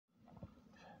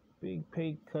Big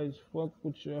pay cuts, fuck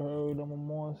what you heard. I'm a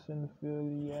monster in the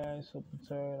field, yeah, ass up a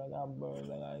turd. I got birds,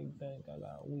 I got think, I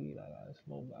got weed, I got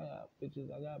smoke, I got bitches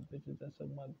that's up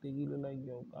my dick. You look like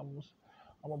yo,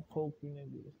 I'm a poke you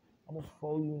niggas, I'm a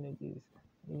fold you niggas.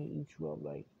 Nigga eat you up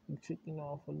like chicken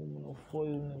off aluminum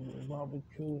foil niggas,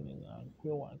 barbecue nigga, I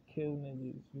kill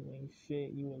niggas. You ain't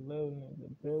shit, you a little nigga,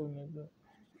 bill nigga.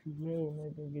 If you real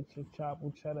nigga, get your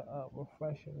chopper cheddar up,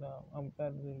 refreshing up. I'm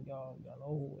better than y'all. Y'all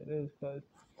know who it is, cause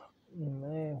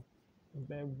man,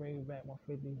 better bring back my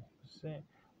 50%.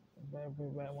 Better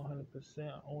bring back 100%.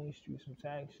 I only street some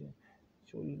action.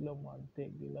 Shorty love my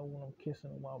dick. They love when I'm kissing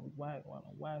them while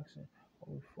I'm waxing.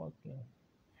 While we fucking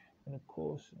in the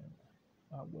course.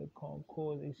 I wear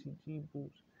Concord ACG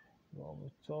boots. You all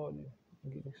retarded.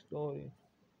 Get extorted.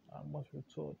 I must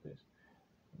retort this.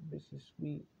 Bitch is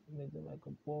sweet. Nigga like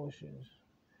abortions.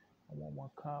 I want my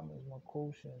comments, my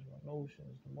quotients, my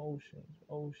notions, emotions,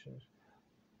 oceans.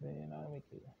 Man, I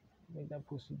make that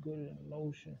pussy good in the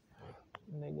lotion.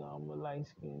 Nigga, I'm a light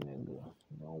skinned nigga.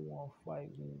 Don't wanna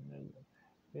fight me, nigga.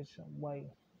 Bitch, I'm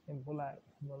white and black,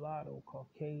 mulatto,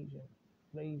 Caucasian,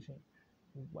 Asian,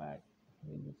 black.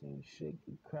 Niggas ain't shit,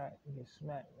 get cracked, get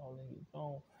smacked all in your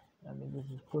dome. Now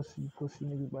niggas is pussy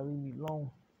niggas, but leave me alone.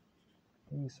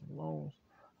 I need some loans.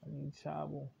 I need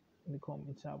Chavo. They call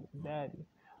me Chavo Daddy.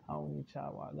 I don't need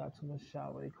Chavo. I got too much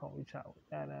Chavo. They call me Chavo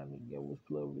Daddy. I need to get what's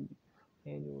plurally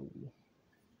annually.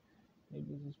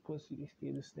 Niggas is pussy. They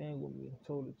scared to stand with me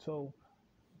toe to toe.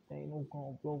 They ain't no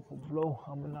going blow for blow.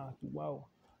 I'ma knock you out.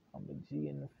 I'm a G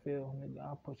in the field. Nigga,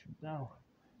 I'll put you down.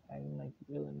 I ain't like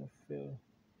you ill in the field.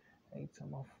 Every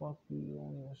time I fuck you, you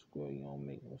don't even square. You don't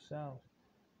make no sounds.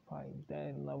 Probably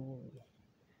dead in love with me.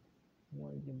 You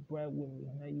wanna get bread with me.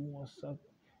 Now you wanna suck.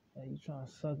 Now you trying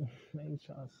to suck. Now you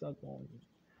trying to suck on me.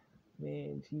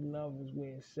 Man, G love is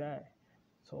where it's at.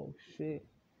 Talk shit.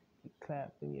 Get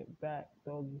clapped in your back,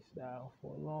 doggy style,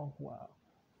 for a long while.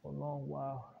 For a long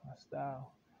while, my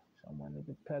style. So my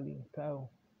nigga Pelly and Pell,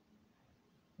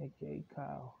 aka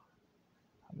Kyle.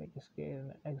 I make it scared in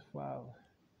the X-Files.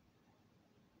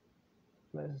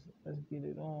 Let's get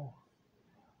it on.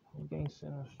 I'm gangsta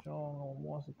and I'm strong. I'm a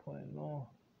monster putting it on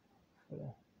for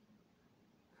the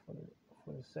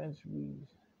for the centuries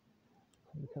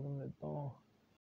because I'm the dawn.